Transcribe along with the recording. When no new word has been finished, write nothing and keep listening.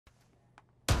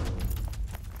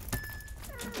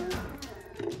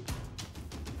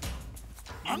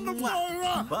அங்க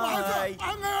போறா பாய்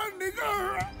அங்க நிக்க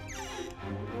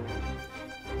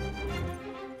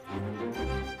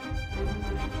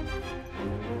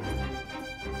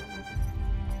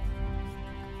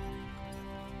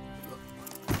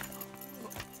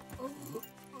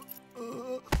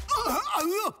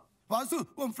ஐயோ வாசு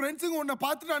உன் ஃப்ரெண்ட்ஸுங்க உன்னை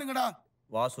பார்த்துட்டானுங்கடா.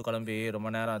 வாசு கிளம்பி ரொம்ப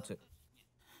நேரம் ஆச்சு.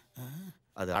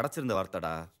 அது அடைச்சிருந்த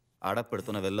வார்த்தைடா.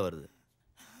 அடப்படுத்தோன்னு வெளில வருது.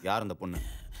 யார் அந்த பொண்ணு?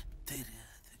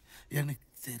 தெரியாது, எனக்கு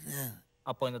தெரியாது.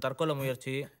 அப்போ இந்த தற்கொலை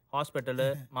முயற்சி, ஹாஸ்பிட்டலு,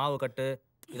 மாவு கட்டு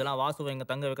இதெல்லாம் வாசுவை இங்கே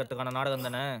தங்க வைக்கிறதுக்கான நாடகம்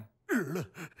தானே?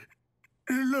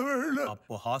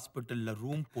 அப்போ ஹாஸ்பிட்டல்ல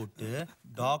ரூம் போட்டு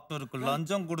டாக்டருக்கு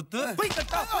லஞ்சம் கொடுத்து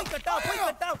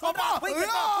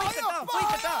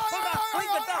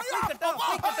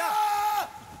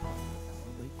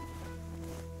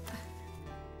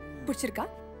பிடிச்சிருக்கா?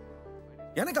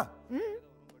 எனக்கா?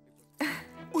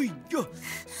 ஐயோ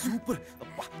சூப்பர்,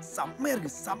 அப்பா செம்மையா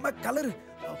இருக்கு, செம்ம கலர்.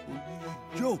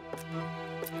 ஐயோ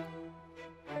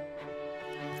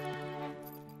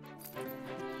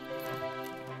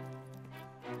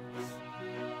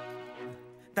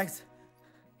தேங்க்ஸ்.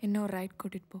 இன்னும் ஒரு ரைட்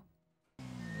கூட்டிட்டு போ.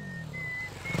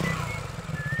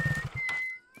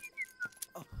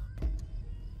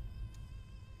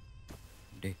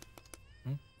 டேய்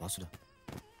வாசுடா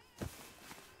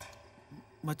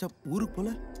மச்சான் ஊருக்கு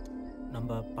போல.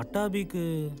 நம்ம பட்டாபிக்கு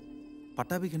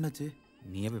என்னாச்சு?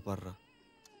 நீயே போய் பாடுறா.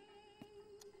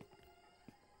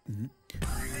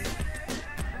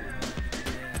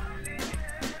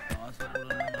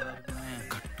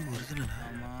 கட்டு வருதுல.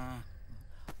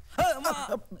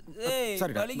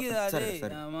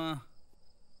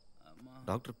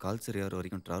 டாக்டர் கால் சரியாகிற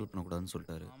வரைக்கும் டிராவல் பண்ணக்கூடாதுன்னு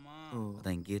சொல்லிட்டாரு.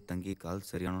 அதான் இங்கேயே தங்கி கால்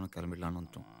சரியானு கிளம்பிடலான்னு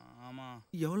வந்துட்டோம்.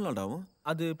 எவ்வளோ நாள் ஆகும்?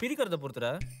 அது பிரிக்கிறத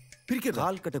பொறுத்துடா.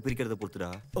 கால் கட்டை பிரிக்கிறத பொறுத்துடா.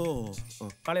 ஓ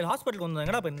காலையில் ஹாஸ்பிட்டலுக்கு வந்து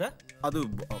எங்கடா போயிருந்த? அது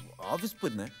ஆஃபீஸ்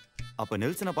போயிருந்தேன். அப்போ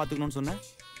நெல்சனை பார்த்துக்கணும்னு சொன்னேன்.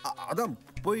 அதான்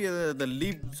போய் அந்த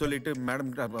லீவ் சொல்லிட்டு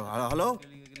மேடம். ஹலோ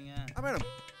மேடம்,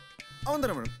 அவன்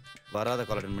தானே மேடம்? வராத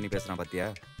கால் அட்டன் பண்ணி பேசுகிறான் பார்த்தியா?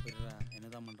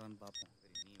 என்னதான் பண்ணுறான்னு பார்ப்போம்.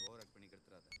 நீ ஓவர் ஆக்ட் பண்ணி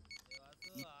கெடுத்துறாத.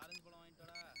 ஆரஞ்சு பழம்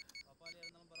வாங்கிட்டோடா, பப்பாளியா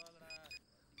இருந்தாலும் பரவாயில்லடா.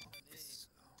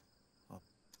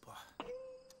 அப்பா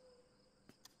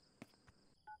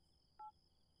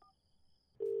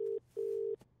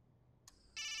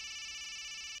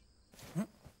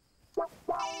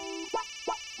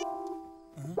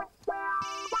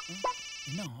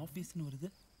என்ன ஆஃபீஸ்னு வருது?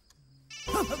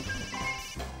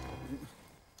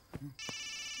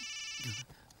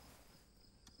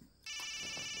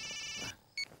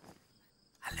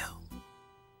 Hello,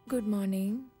 good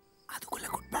morning. அதுக்குள்ள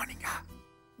குட் மார்னிங்கா?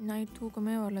 நைட்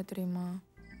தூக்கமே வரல தெரியுமா?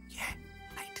 ஏன்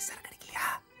நைட்டு சார் கிடைக்கலையா?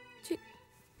 சி,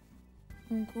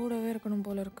 உன் கூடவே இருக்கணும்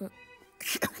போல இருக்கு.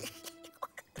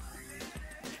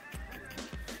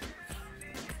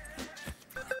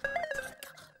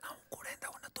 நான் கூட இந்த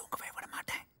ஒன்றை தூங்கவே விட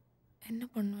மாட்டேன். என்ன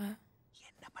பண்ணுவ?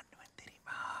 என்ன பண்ணுவேன்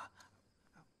தெரியுமா?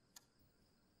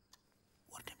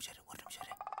 ஒரு நிமிஷம் இரு.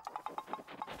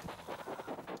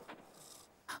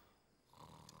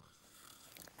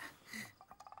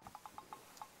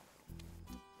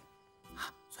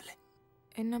 சொல்லு.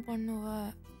 என்ன பண்ணுவ?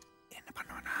 என்ன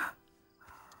பண்ணுவேனா?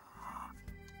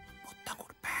 முத்தம்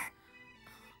கொடுப்பேன்.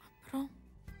 அப்புறம்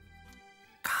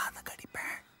காதை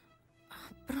கடிப்பேன்.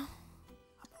 அப்புறம்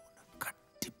உன்னை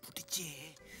கட்டி பிடிச்சி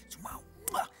சும்மா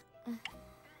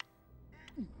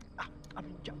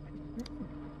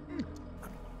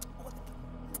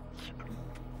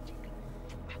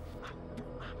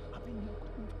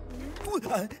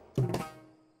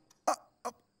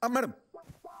மேடம்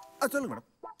சொல்லுங்க மேடம்.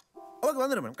 ஓகே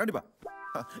வந்துடுறேன் மேடம், கண்டிப்பா.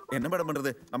 என்ன மேடம்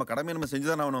பண்றது, நம்ம கடமையை நம்ம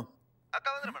செஞ்சுதானே ஆகணும். அக்கா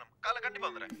வந்துடுறேன் மேடம், காலை கண்டிப்பா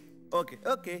வந்துடுறேன். Okay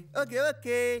okay okay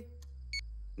okay.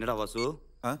 என்னடா வாசு,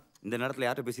 இந்த நேரத்தில்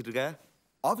யார்கிட்ட பேசிட்டு இருக்க?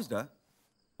 ஆஃபீஸ்டா,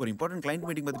 ஒரு இம்பார்ட்டன்ட் கிளைண்ட்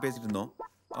மீட்டிங் பற்றி பேசிட்டு இருந்தோம்.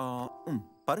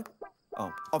 பாரு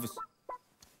ஆஃபீஸ்.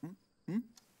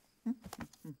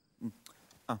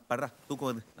 படுறா, தூக்கம்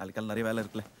வருது. நாளைக்கு காலை நிறைய வேலை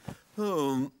இருக்குல்ல.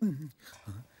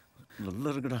 நல்லா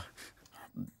இருக்குடா.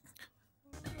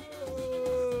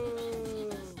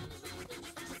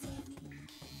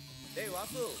 டேய்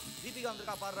வாசு, தீபிகா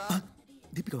வந்திருக்கா பாருடா.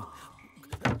 தீபிகா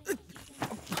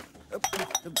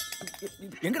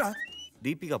எங்கடா?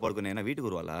 தீபிகா படுக்கணும் என்ன வீட்டுக்கு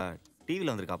வருவாளா?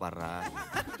 டிவியில் வந்திருக்கா பாருடா.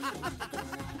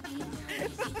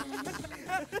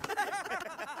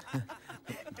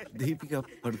 தீபிகா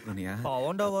படுக்கணியா?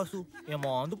 அவன்டா வாசு,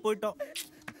 ஏமா வந்து போயிட்டான்.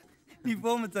 நீ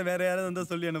போ மச்சான், வேற யாராவது வந்தா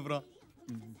சொல்லி அனுப்புறோம்.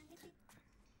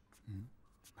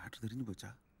 மேட்ரு தெரிஞ்சு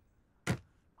போச்சா?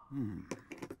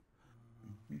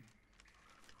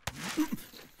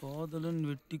 காதலன்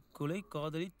வெட்டி கொலை,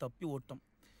 காதலி தப்பி ஓட்டம்.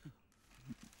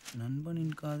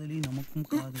 நண்பனின் காதலி நமக்கும்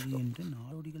காதலி என்று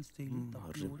நாடோடிகள் ஸ்டைலில்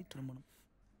தப்பி திருமணம்.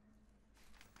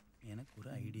 எனக்கு ஒரு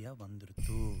ஐடியா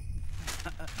வந்துருத்து.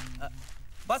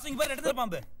 பாஸ் இங்க பாரு, இடத்துல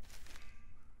பாம்பு.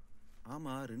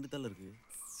 ஆமா 2 தலை இருக்கு.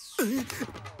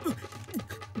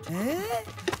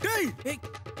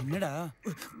 என்னடா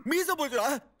மீச போச்சுடா.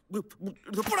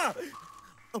 போடா.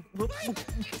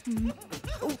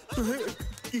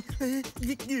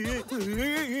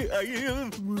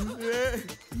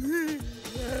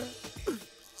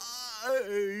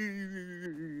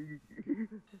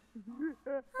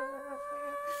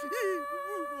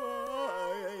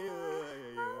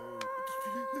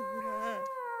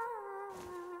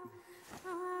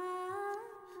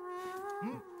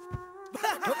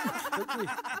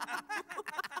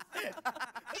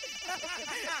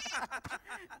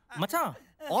 மச்சான்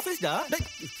ஆபீஸ்டா.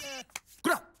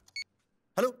 குடா.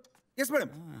 Hello. Yes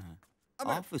madam.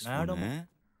 Office madam.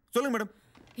 சொல்லுங்க மேடம்.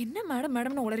 என்ன மேடம்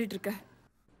மேடம்னு உளறிட்டு இருக்க?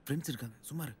 ஃப்ரெண்ட்ஸ் இருக்காங்க,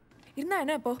 சும்மா இரு. இருந்தா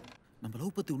என்ன இப்போ? நம்ம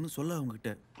லவ் பத்தி ஒன்றும் சொல்ல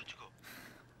அவங்ககிட்ட.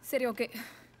 சரி ஓகே.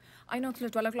 ஐநாக்ஸ்ல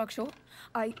 12 o'clock show.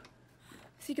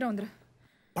 சீக்கிரம் வந்துரு.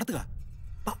 படத்துக்கா?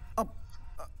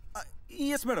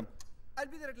 Yes madam. I'll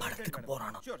be there at 11:30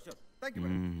 madam. Sure. Thank you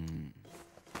madam.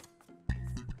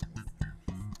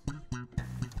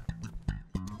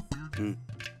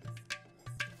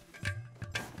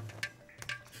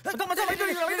 மச்சான்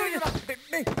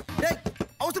டேய்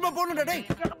அவசரமா போணும்டா டேய்.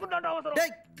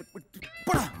 டேய்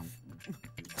போடா.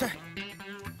 சே.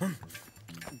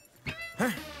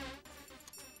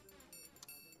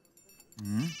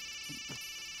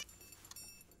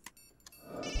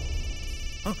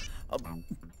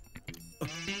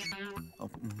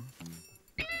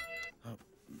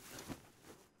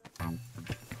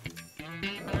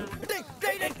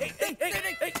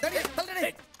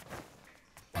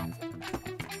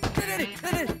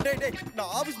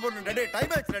 நான் ஆபீஸ் போறேன்டா டேய்.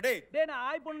 டைம் ஆச்சுடா டேய். டேய் நான்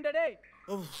ஆய் பண்ணுடா டேய்.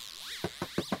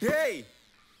 டேய்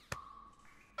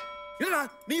இல்லடா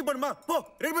நீ பண்ணுமா? போ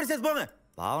ரெடி பண்ணி சேஸ் போங்க.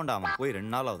 பாவண்டா அவன் போய்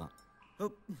 2 நாள் ஆகுதான்.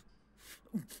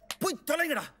 போய்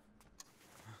தொலைங்கடா.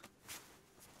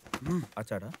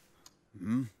 ஆச்சாடா.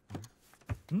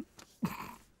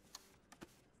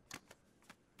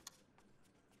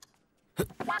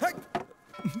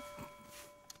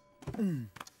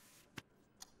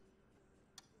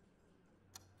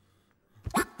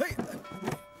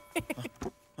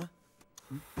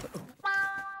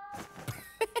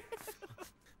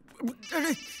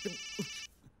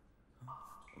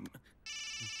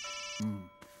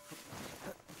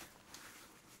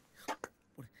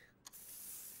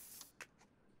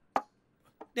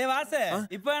 டேய் வாசு,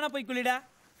 இப்போ வேணா போய் குளிடா.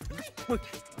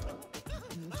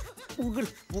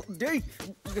 டேய்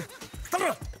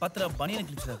பத்திர பனியனை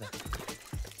கிழிச்சிடாத.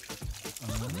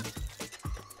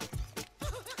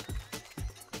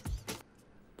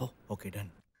 போ. Okay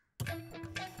done.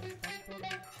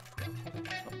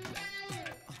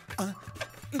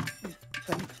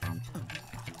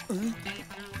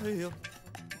 ஐயோ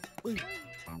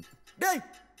டேய்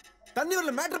தண்ணி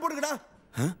வரல மேட்டர் போடுங்கடா.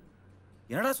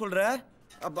 என்னடா சொல்ற?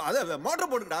 அப்ப அத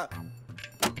மோட்டர் போடுங்கடா.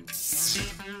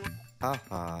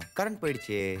 ஆஹா கரண்ட்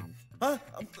போயிடுச்சு.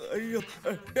 ஐயோ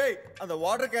டேய் அந்த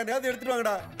வாட்டர் கேனையாவது எடுத்துட்டு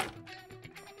வாங்கடா.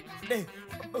 டேய்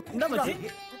என்ன மச்சி?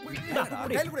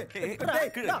 கையில குடு. டேய்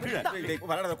டேய்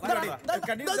வரடா குடா டேய்.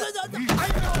 கண்ணீர்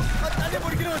ஐயோ தண்ணி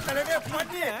போடுறேன் தண்ணி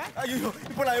பண்ணி. ஐயோ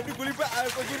இப்போ நான் எப்படி குளிப்பேன்?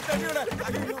 கொஞ்சம் தண்ணியோட.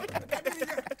 ஐயோ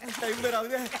டைம் வேற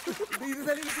ஆகுது. இது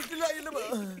தண்ணி குடிச்சல இல்ல.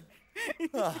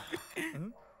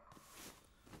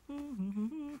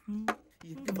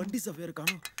 எங்க வண்டி சஃபேர்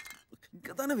காணோம். இங்க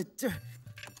தானே வெச்சேன்.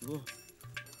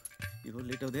 ஐயோ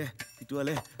லேட் ஆகுதே.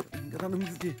 திட்டுவாலே இங்க தானே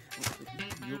இருந்துச்சு.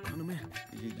 ஐயோ காணுமே.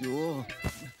 ஐயோ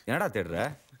என்னடா தேடுற?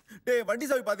 டேய் வண்டி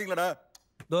சாவி பாத்தீங்களாடா?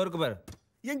 தோ இருக்கு பாரு.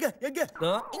 எங்க எங்க?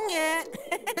 தோ இங்க.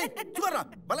 டேய் சுவரா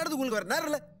விளையாடுறது உங்களுக்கு வேற நேரம்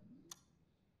இல்ல.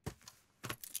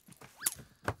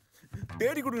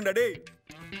 தேடி கொடுங்கடா டேய்.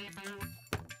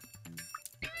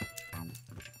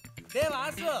 டேய்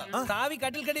வாசு, சாவி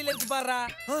கட்டில் கடியில இருக்கு பாருடா.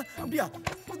 அப்படியா?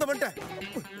 இந்த வந்துட்டேன்.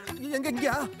 எங்க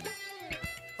எங்கயா?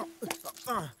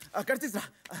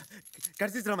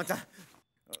 கடிச்சிச்சுடா மச்சான்.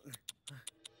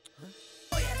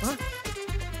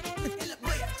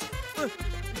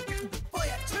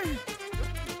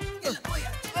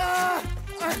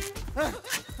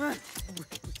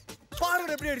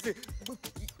 பாருங்க எப்படி ஆயிடுச்சு.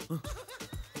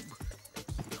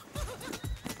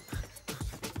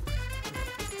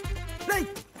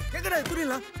 எங்கடா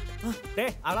புரியல?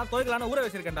 டேய் அதெல்லாம் துவைக்கலான்னு ஊற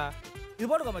வச்சிருக்கேன்டா. இது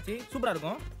போடுங்க மச்சி, சூப்பரா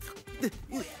இருக்கும்.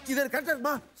 இது கரெக்டா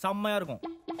இருக்குமா? செம்மையா இருக்கும்.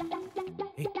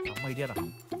 ஏய் செம்ம ஐடியாடா.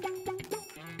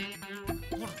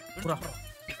 புரா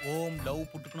ஓம் லவ்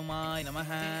புட்டுக்கணுமா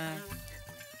நமஹ.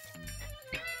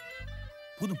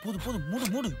 போதும் போதும் போதும் மூடு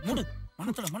மூடு மூடு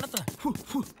மனத்துல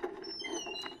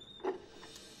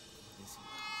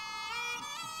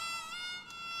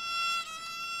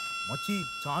மச்சி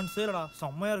சான்ஸே இல்லடா,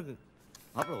 செம்மையா இருக்கு.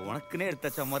 மாப்பிள உனக்குன்னே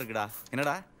எடுத்த அம்மா இருக்குடா.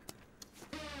 என்னடா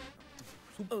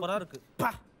சூப்பரா இருக்கு.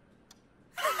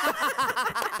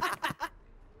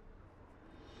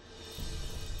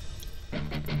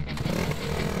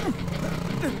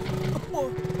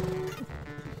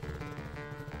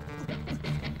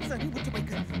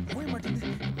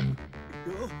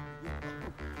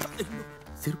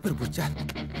 சிறுப்பர் பூச்சா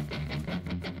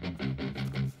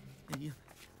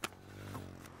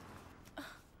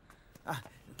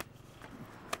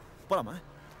போலாமா?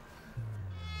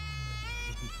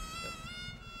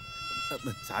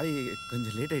 சாரி,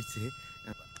 கொஞ்சம் லேட் ஆயிடுச்சு.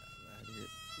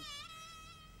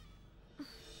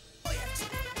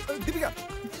 தீபிகா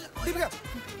தீபிகா,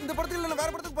 இந்த படத்துக்கு இல்ல வேற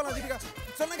படத்துக்கு போலாம். தீபிகா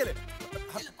சொன்ன கேளு.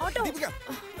 தீபிகா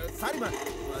சாரிமா.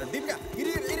 தீபிகா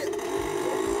இரு இரு.